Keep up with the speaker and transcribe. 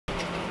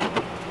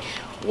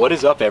What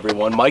is up,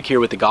 everyone? Mike here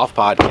with the Golf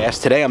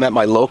Podcast. Today I'm at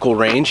my local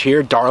range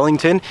here,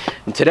 Darlington,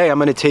 and today I'm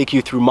going to take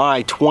you through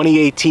my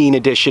 2018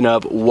 edition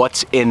of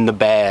What's in the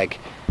Bag.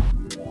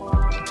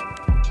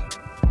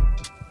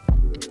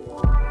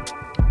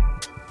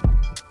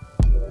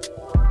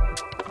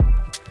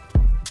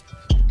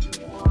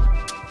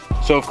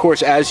 So of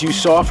course, as you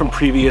saw from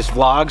previous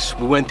vlogs,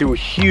 we went through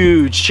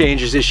huge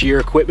changes this year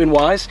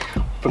equipment-wise,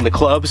 from the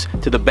clubs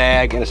to the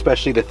bag, and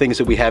especially the things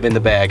that we have in the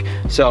bag.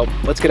 So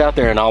let's get out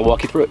there and I'll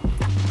walk you through it.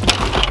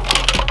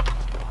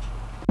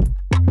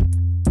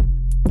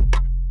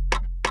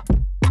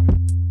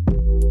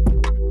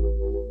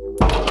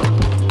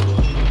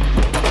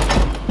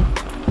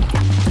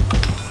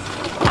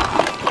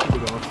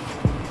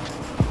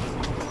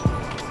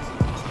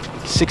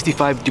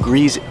 "65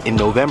 degrees in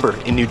November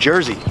in New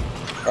Jersey."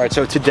 All right,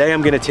 so today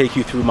I'm gonna take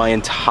you through my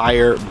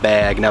entire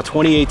bag. Now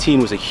 2018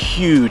 was a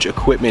huge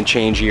equipment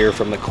change year,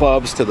 from the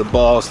clubs to the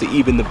balls to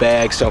even the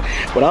bag. So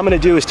what I'm gonna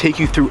do is take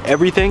you through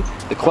everything,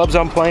 the clubs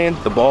I'm playing,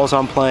 the balls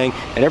I'm playing,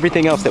 and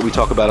everything else that we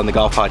talk about on the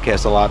Golf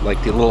Podcast a lot,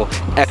 like the little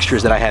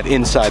extras that I have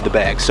inside the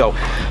bag. So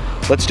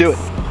let's do it.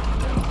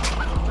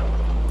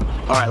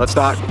 All right, let's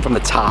start from the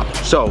top.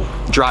 So,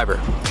 driver.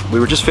 We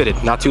were just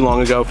fitted not too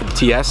long ago for the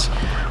TS.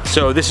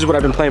 So this is what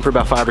I've been playing for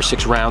about 5 or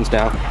 6 rounds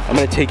now. I'm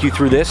gonna take you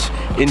through this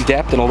in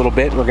depth in a little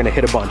bit, and we're gonna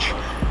hit a bunch.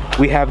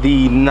 We have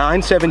the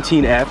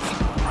 917F.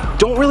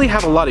 Don't really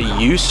have a lot of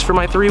use for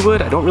my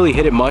 3-wood. I don't really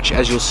hit it much.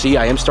 As you'll see,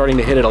 I am starting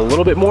to hit it a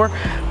little bit more,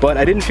 but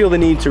I didn't feel the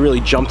need to really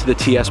jump to the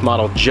TS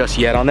model just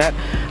yet on that.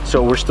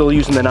 So we're still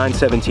using the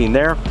 917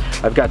 there.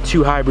 I've got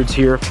 2 hybrids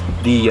here,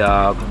 the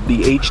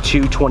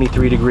H2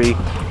 23 degree,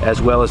 as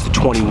well as the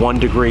 21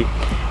 degree.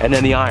 And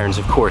then the irons,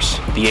 of course,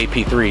 the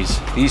AP3s.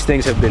 These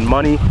things have been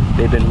money.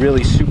 They've been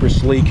really super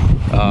sleek,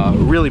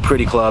 really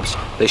pretty clubs.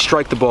 They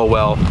strike the ball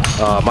well.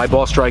 My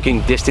ball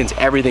striking, distance,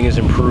 everything is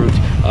improved.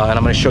 And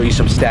I'm gonna show you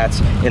some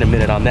stats in a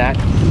minute on that.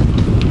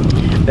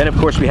 Then of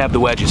course we have the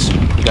wedges.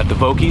 We got the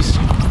Vokeys.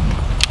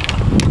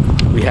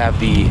 We have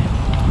the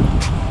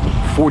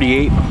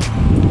 48,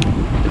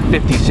 the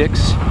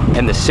 56,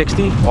 and the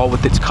 60, all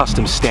with its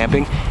custom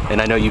stamping.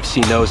 And I know you've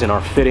seen those in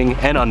our fitting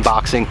and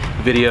unboxing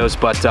videos,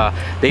 but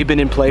they've been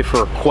in play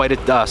for quite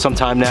some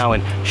time now,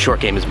 and short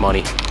game is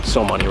money.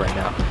 So money right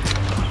now.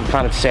 I'm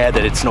kind of sad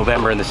that it's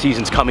November and the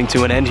season's coming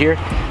to an end here,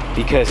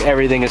 because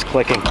everything is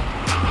clicking.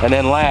 And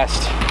then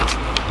last,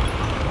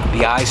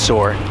 the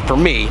eyesore for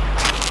me.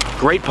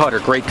 Great putter,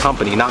 great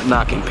company, not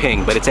knocking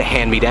Ping, but it's a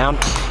hand-me-down.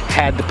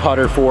 Had the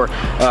putter for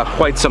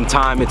quite some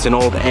time. It's an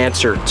old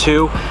Anser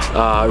 2.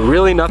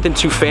 Really nothing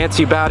too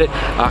fancy about it.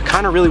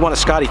 Kind of really want a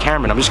Scotty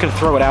Cameron. I'm just gonna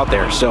throw it out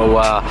there. So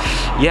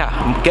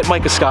yeah, get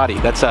Mike a Scotty.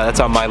 That's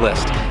on my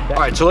list. All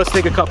right, so let's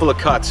take a couple of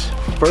cuts.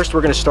 First,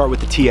 we're gonna start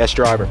with the TS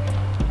driver.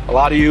 A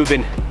lot of you have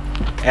been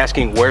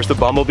asking, where's the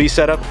Bumblebee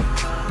setup?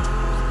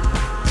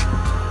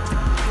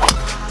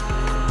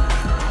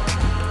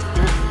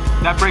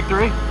 That break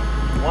 3?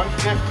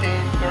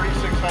 115,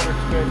 3600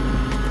 spin,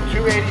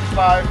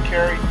 285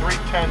 carry,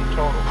 310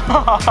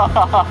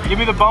 total. Give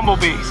me the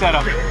Bumblebee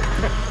setup.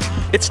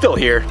 It's still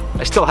here.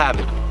 I still have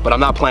it, but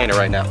I'm not playing it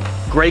right now.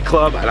 Great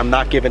club, and I'm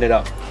not giving it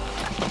up.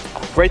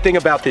 Great thing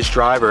about this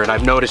driver, and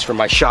I've noticed from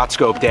my shot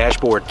scope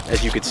dashboard,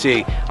 as you can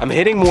see, I'm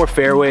hitting more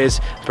fairways.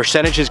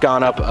 Percentage has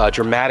gone up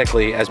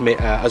dramatically as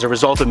a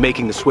result of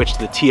making the switch to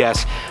the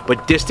TS,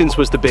 but distance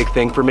was the big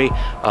thing for me.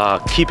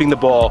 Keeping the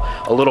ball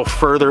a little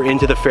further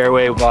into the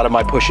fairway. A lot of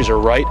my pushes are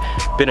right.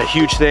 Been a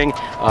huge thing,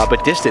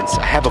 but distance.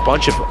 I have a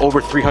bunch of over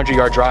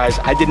 300-yard drives.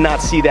 I did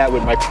not see that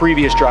with my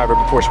previous driver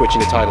before switching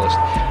to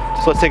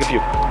Titleist. So let's take a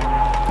few.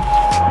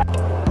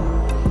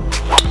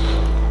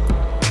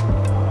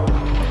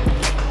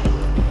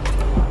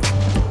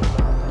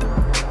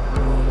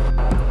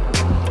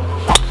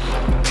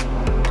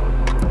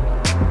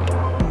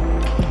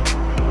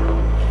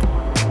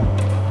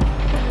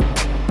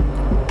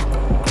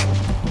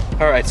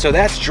 All right, so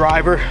that's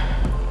driver.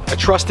 I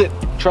trust it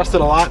a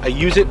lot. I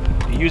use it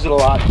a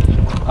lot.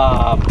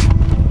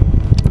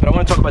 But I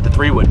want to talk about the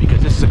 3-wood,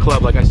 because this is a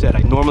club, like I said,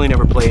 I normally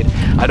never played.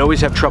 I'd always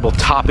have trouble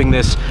topping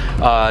this,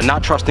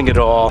 not trusting it at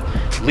all,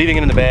 leaving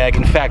it in the bag.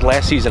 In fact,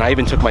 last season, I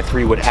even took my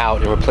 3-wood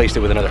out and replaced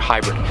it with another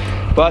hybrid.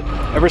 But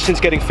ever since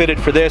getting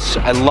fitted for this,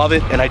 I love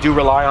it, and I do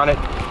rely on it.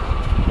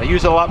 I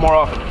use it a lot more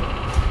often.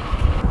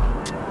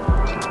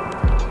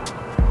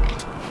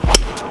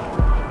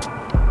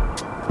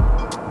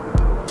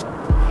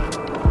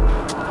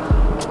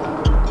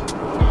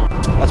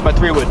 That's my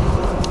 3-wood.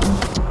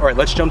 All right,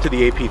 let's jump to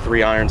the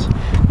AP3 irons.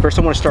 First,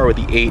 I want to start with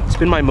the 8. It's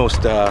been my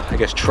most, I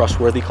guess,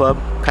 trustworthy club,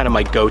 kind of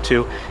my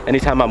go-to.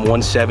 Anytime I'm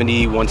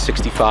 170,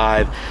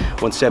 165,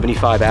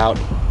 175 out,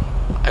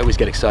 I always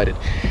get excited.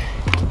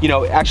 You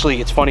know,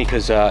 actually, it's funny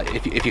because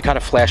if you kind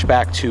of flash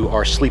back to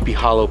our Sleepy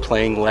Hollow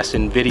playing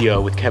lesson video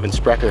with Kevin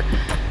Sprecher,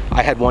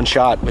 I had one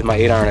shot with my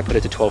 8-iron, I put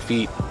it to 12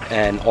 feet,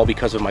 and all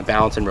because of my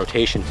balance and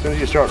rotation. As soon as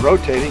you start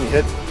rotating, you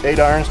hit 8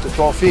 irons to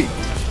 12 feet.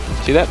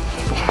 See that?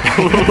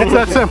 It's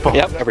that simple.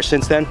 Yep, ever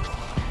since then,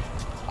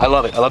 I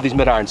love it. I love these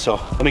mid-irons, so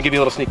let me give you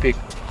a little sneak peek.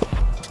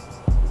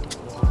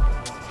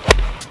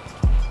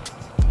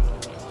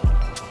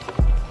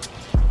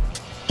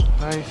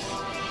 Nice.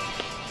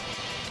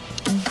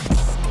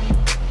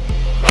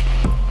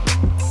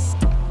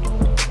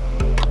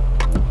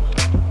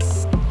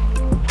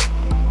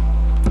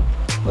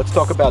 Let's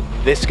talk about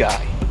this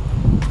guy.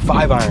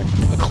 5-iron,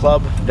 a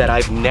club that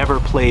I've never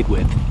played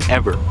with,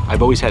 ever.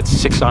 I've always had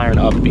 6-iron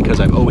up because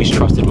I've always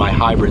trusted my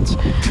hybrids.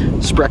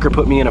 Sprecher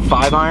put me in a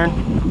 5-iron.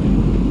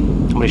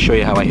 I'm gonna show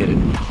you how I hit it.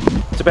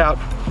 It's about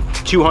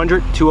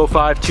 200,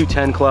 205,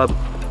 210 club.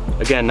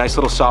 Again, nice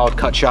little solid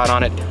cut shot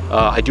on it.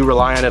 I do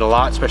rely on it a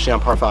lot, especially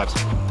on par 5s.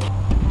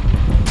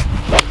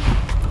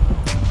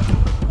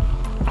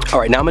 All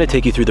right, now I'm gonna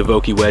take you through the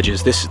Vokey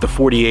wedges. This is the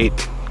 48,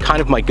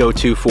 kind of my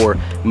go-to for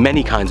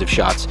many kinds of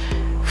shots.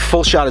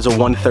 Full shot is a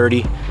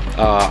 130.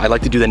 I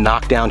like to do the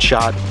knockdown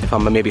shot. If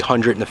I'm maybe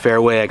 100 in the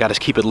fairway, I gotta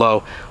keep it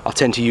low. I'll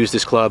tend to use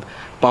this club.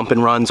 Bump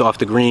and runs off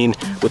the green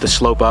with a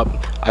slope up,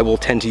 I will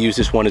tend to use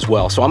this one as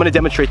well. So I'm gonna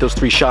demonstrate those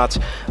 3 shots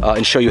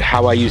and show you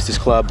how I use this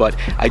club, but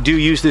I do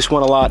use this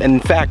one a lot. And in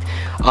fact,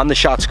 on the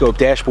Shot Scope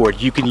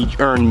dashboard, you can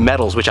earn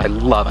medals, which I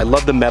love. I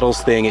love the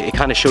medals thing. It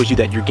kind of shows you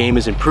that your game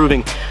is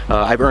improving.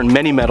 I've earned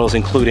many medals,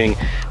 including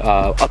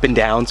up and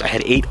downs. I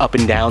had 8 up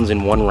and downs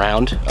in 1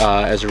 round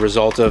as a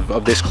result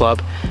of this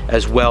club,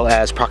 as well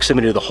as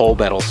proximity to the hole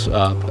medals,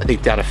 I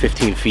think down to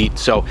 15 feet.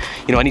 So,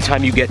 you know,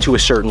 anytime you get to a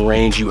certain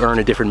range, you earn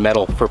a different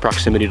medal for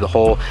proximity to the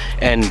hole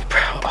and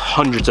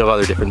hundreds of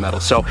other different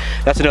medals. So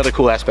that's another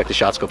cool aspect of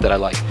Shot Scope that I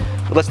like.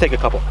 But let's take a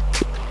couple.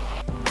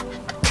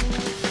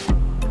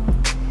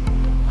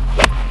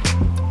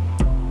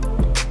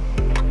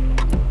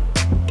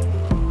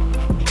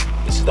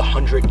 This is the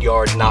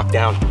 100-yard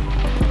knockdown.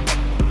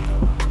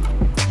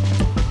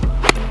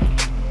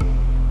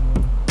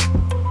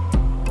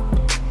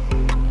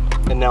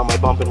 And now my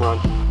bump and run.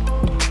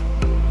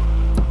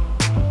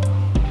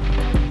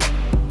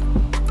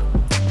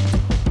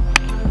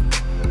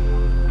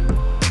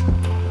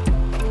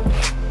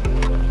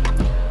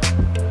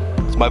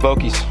 My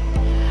Vokeys.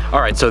 All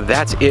right, so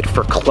that's it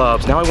for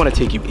clubs. Now I want to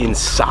take you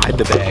inside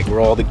the bag where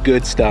all the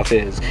good stuff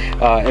is.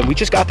 And we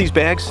just got these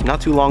bags not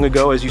too long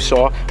ago. As you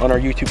saw on our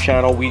YouTube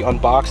channel, we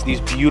unboxed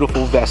these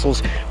beautiful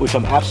vessels, which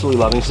I'm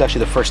absolutely loving. This is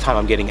actually the first time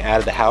I'm getting out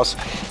of the house,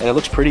 and it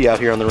looks pretty out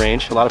here on the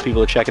range. A lot of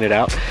people are checking it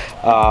out.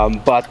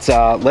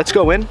 Let's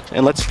go in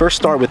and let's first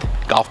start with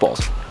golf balls.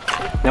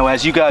 Now,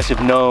 as you guys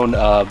have known,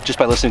 just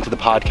by listening to the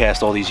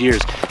podcast all these years,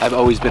 I've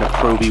always been a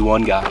Pro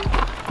V1 guy.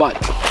 But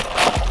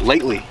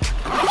lately,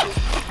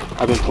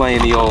 I've been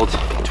playing the old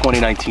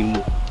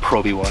 2019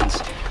 Pro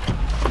V1s,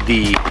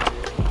 the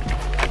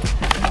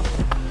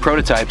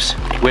prototypes,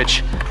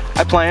 which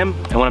I play them,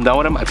 and when I'm done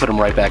with them, I put them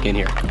right back in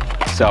here.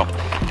 So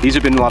these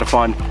have been a lot of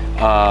fun.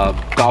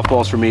 Golf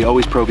balls for me,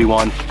 always Pro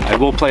V1. I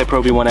will play a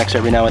Pro V1X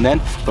every now and then,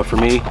 but for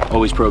me,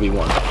 always Pro V1.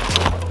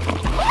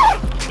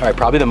 All right,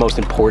 probably the most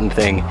important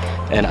thing,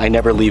 and I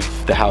never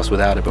leave the house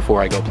without it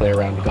before I go play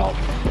around the golf,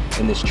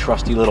 in this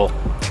trusty little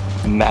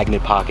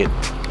magnet pocket,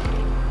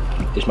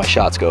 is my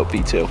Shot Scope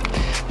V2.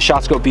 The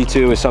Shot Scope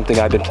V2 is something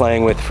I've been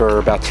playing with for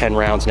about 10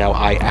 rounds now.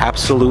 I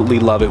absolutely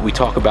love it. We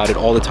talk about it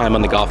all the time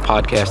on the golf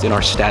podcast in our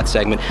stats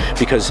segment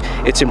because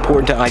it's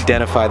important to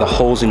identify the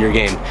holes in your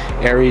game,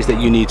 areas that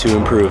you need to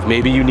improve.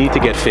 Maybe you need to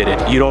get fitted.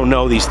 You don't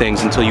know these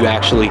things until you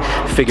actually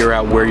figure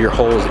out where your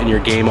holes in your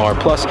game are.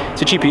 Plus,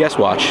 it's a GPS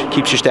watch.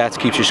 Keeps your stats,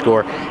 keeps your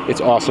score.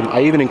 It's awesome.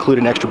 I even include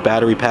an extra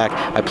battery pack.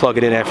 I plug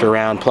it in after a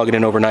round, plug it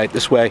in overnight.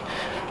 This way,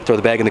 throw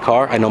the bag in the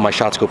car. I know my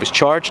Shot Scope is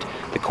charged.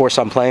 The course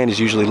I'm playing is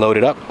usually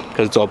loaded up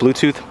because it's all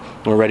Bluetooth,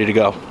 and we're ready to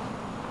go.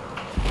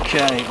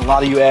 Okay, a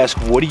lot of you ask,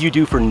 what do you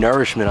do for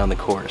nourishment on the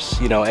course?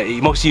 You know,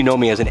 most of you know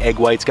me as an egg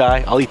whites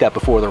guy. I'll eat that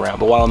before the round,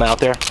 but while I'm out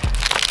there,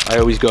 I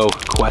always go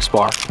Quest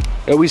Bar.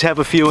 I always have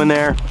a few in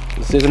there.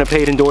 This isn't a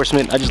paid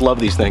endorsement. I just love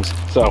these things.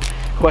 So,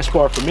 Quest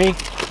Bar for me.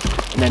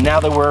 And then now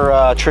that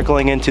we're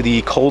trickling into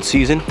the cold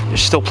season,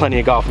 there's still plenty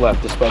of golf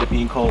left despite it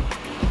being cold.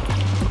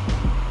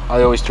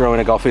 I always throw in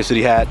a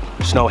Golficity hat,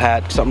 snow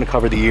hat, something to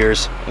cover the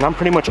ears, and I'm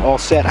pretty much all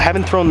set. I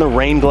haven't thrown the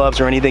rain gloves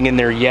or anything in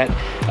there yet,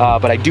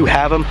 but I do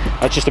have them.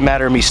 It's just a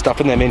matter of me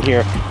stuffing them in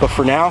here. But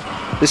for now,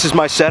 this is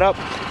my setup,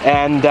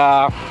 and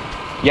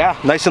yeah,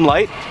 nice and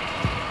light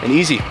and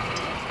easy.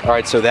 All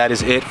right, so that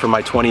is it for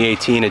my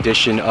 2018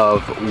 edition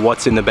of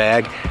What's in the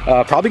Bag.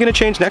 Probably gonna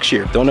change next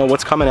year. Don't know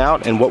what's coming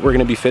out and what we're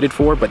gonna be fitted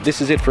for, but this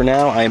is it for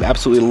now. I am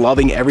absolutely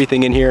loving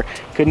everything in here.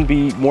 Couldn't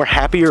be more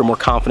happier or more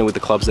confident with the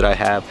clubs that I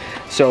have.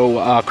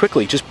 So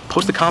quickly, just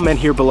post a comment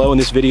here below in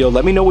this video.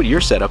 Let me know what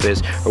your setup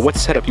is or what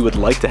setup you would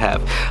like to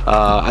have.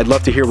 I'd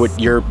love to hear what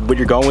you're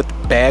going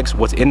with, bags,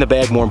 what's in the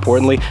bag more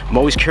importantly. I'm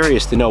always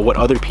curious to know what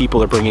other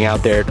people are bringing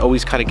out there. It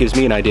always kind of gives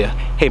me an idea.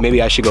 Hey,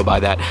 maybe I should go buy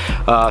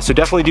that. So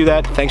definitely do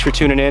that. Thanks for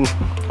tuning in.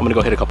 I'm gonna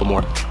go hit a couple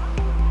more.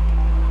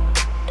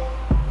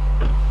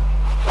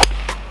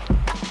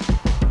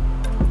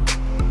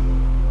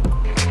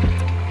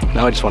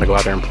 Now I just want to go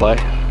out there and play.